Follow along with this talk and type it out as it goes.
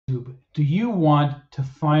YouTube. Do you want to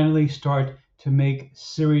finally start to make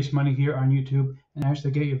serious money here on YouTube and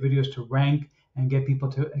actually get your videos to rank and get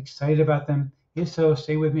people to excited about them? If so,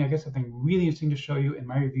 stay with me. I got something really interesting to show you in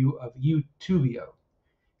my review of Youtubio.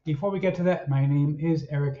 Before we get to that, my name is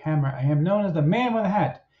Eric Hammer. I am known as the man with a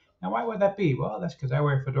hat. Now, why would that be? Well, that's because I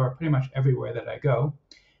wear a fedora pretty much everywhere that I go.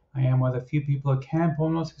 I am one of the few people who can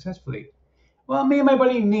promote successfully. Well, me and my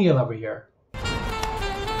buddy Neil over here.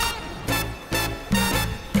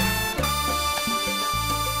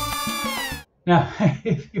 Now,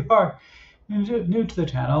 if you are new to the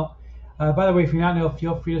channel, by the way, if you're not new,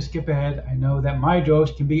 feel free to skip ahead. I know that my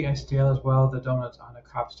jokes can be as stale as well. The donuts on a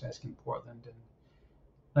cop's desk in Portland, and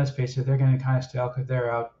let's face it, they're getting kind of stale because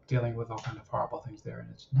they're out dealing with all kinds of horrible things there, and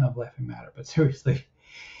it's no laughing matter. But seriously,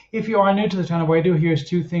 if you are new to the channel, what I do here is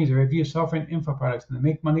two things. I review software and info products in the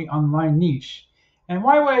make money online niche. And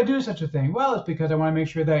why would I do such a thing? Well, it's because I want to make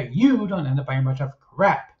sure that you don't end up buying a bunch of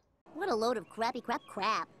crap. What a load of crappy crap.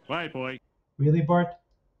 Right, boy. Really, Bart?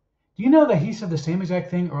 Do you know that he said the same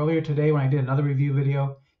exact thing earlier today when I did another review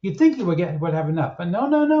video? You'd think he would have enough, but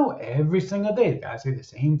no. Every single day, the guy say the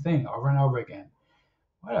same thing over and over again.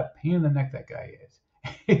 What a pain in the neck that guy is.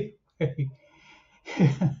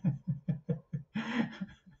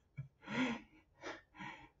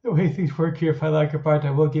 The way things work here, if I like a part,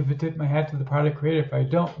 I will tip my hat to the product creator. If I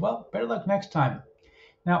don't, well, better luck next time.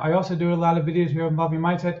 Now, I also do a lot of videos here involving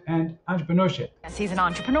mindset and entrepreneurship. Yes, he's an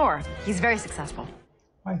entrepreneur. He's very successful.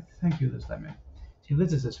 Why, thank you, Liz Lemon. See,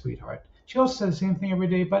 Liz is a sweetheart. She also says the same thing every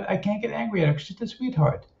day, but I can't get angry at her because she's a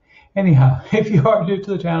sweetheart. Anyhow, if you are new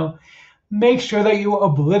to the channel, make sure that you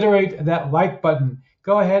obliterate that like button.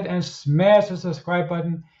 Go ahead and smash the subscribe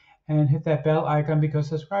button and hit that bell icon, because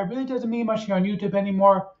subscribe really doesn't mean much here on YouTube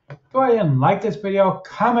anymore. Go ahead and like this video,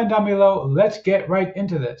 comment down below. Let's get right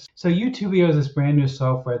into this. So Youtubio is this brand new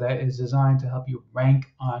software that is designed to help you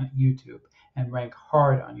rank on YouTube and rank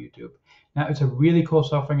hard on YouTube. Now, it's a really cool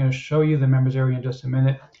software. I'm going to show you the members area in just a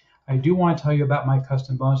minute. I do want to tell you about my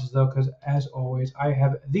custom bonuses though, because as always, I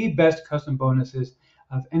have the best custom bonuses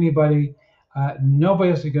of anybody.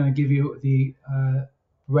 Nobody else is going to give you the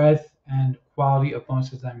breadth and quality of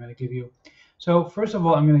bonuses that I'm going to give you. So first of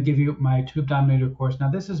all, I'm going to give you my Tube Dominator course. Now,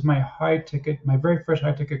 this is my high ticket, my very first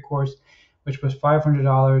high ticket course, which was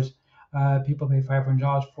 $500. People pay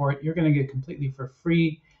 $500 for it. You're going to get completely for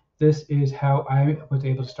free. This is how I was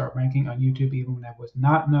able to start ranking on YouTube, even when I was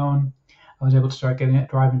not known. I was able to start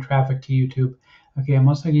driving traffic to YouTube. Okay, I'm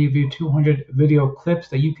also going to give you 200 video clips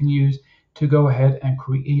that you can use to go ahead and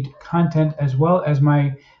create content, as well as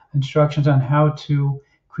my instructions on how to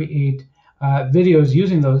create videos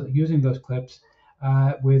using those clips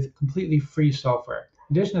with completely free software.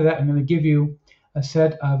 In addition to that, I'm going to give you a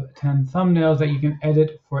set of 10 thumbnails that you can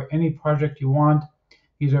edit for any project you want.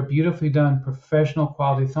 These are beautifully done, professional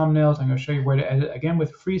quality thumbnails. I'm going to show you where to edit, again,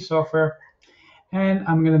 with free software. And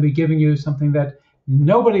I'm going to be giving you something that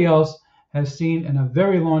nobody else has seen in a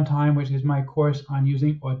very long time, which is my course on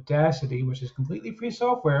using Audacity, which is completely free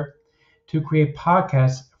software to create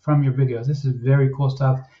podcasts from your videos. This is very cool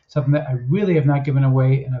stuff, something that I really have not given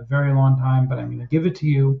away in a very long time, but I'm going to give it to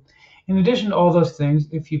you. In addition to all those things,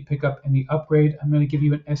 if you pick up any upgrade, I'm going to give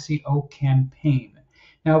you an SEO campaign.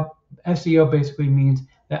 Now, SEO basically means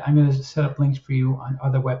that I'm going to set up links for you on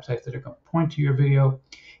other websites that are going to point to your video.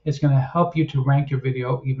 It's going to help you to rank your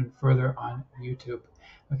video even further on YouTube.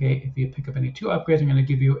 Okay, if you pick up any 2 upgrades, I'm going to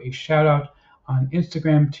give you a shout out on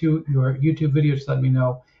Instagram to your YouTube video. Just let me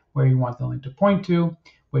know where you want the link to point to,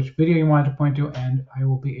 which video you want it to point to, and I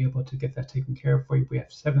will be able to get that taken care of for you. We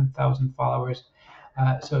have 7,000 followers,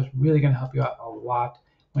 so it's really going to help you out a lot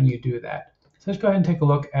when you do that. So let's go ahead and take a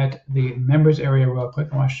look at the members area real quick.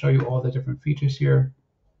 I want to show you all the different features here.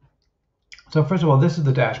 So first of all, this is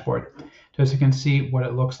the dashboard, just so you can see what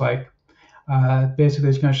it looks like. Basically,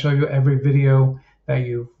 it's going to show you every video that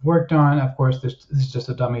you've worked on. Of course, this is just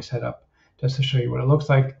a dummy setup, just to show you what it looks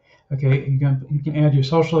like. Okay, you can add your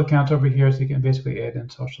social accounts over here, so you can basically add in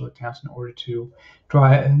social accounts in order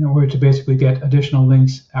to basically get additional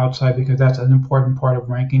links outside, because that's an important part of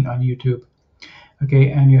ranking on YouTube.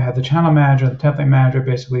 Okay, and you have the channel manager. The template manager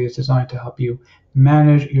basically is designed to help you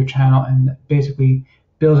manage your channel and basically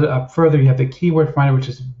build it up further. You have the keyword finder, which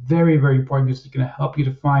is very, very important, because it's going to help you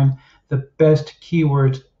to find the best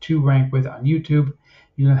keywords to rank with on YouTube.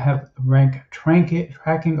 You're going to have rank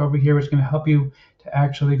tracking over here, which is going to help you to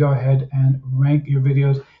actually go ahead and rank your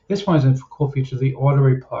videos. This one is a cool feature, the auto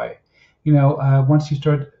reply. You know, once you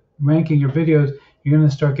start ranking your videos, you're going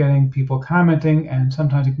to start getting people commenting, and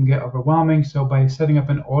sometimes it can get overwhelming. So by setting up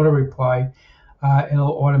an auto reply,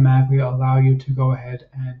 it'll automatically allow you to go ahead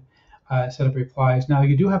and set up replies. Now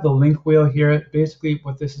you do have the link wheel here. Basically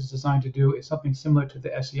what this is designed to do is something similar to the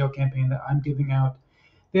SEO campaign that I'm giving out.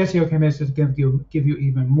 The SEO campaign is going to give you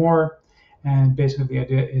even more. And basically the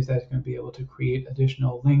idea is that it's going to be able to create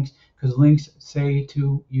additional links, because links say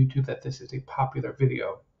to YouTube that this is a popular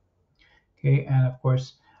video. Okay, and of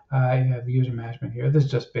course you have user management here. This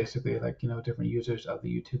is just basically like, different users of the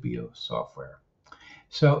Youtubio software.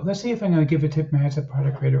 So let's see if I'm going to give a tip man as a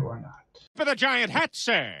product creator or not. For the giant hat,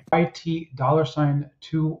 sir. YT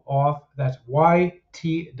 $2 off. That's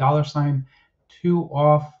YT $2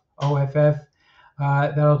 off OFF.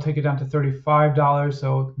 That'll take it down to $35,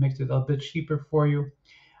 so it makes it a little bit cheaper for you.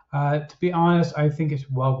 To be honest, I think it's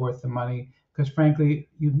well worth the money, because frankly,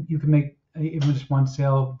 you can make even just one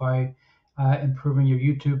sale by improving your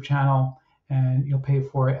YouTube channel, and you'll pay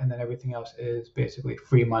for it, and then everything else is basically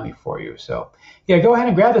free money for you. So yeah, go ahead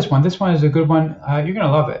and grab this one. This one is a good one. You're going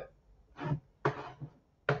to love it.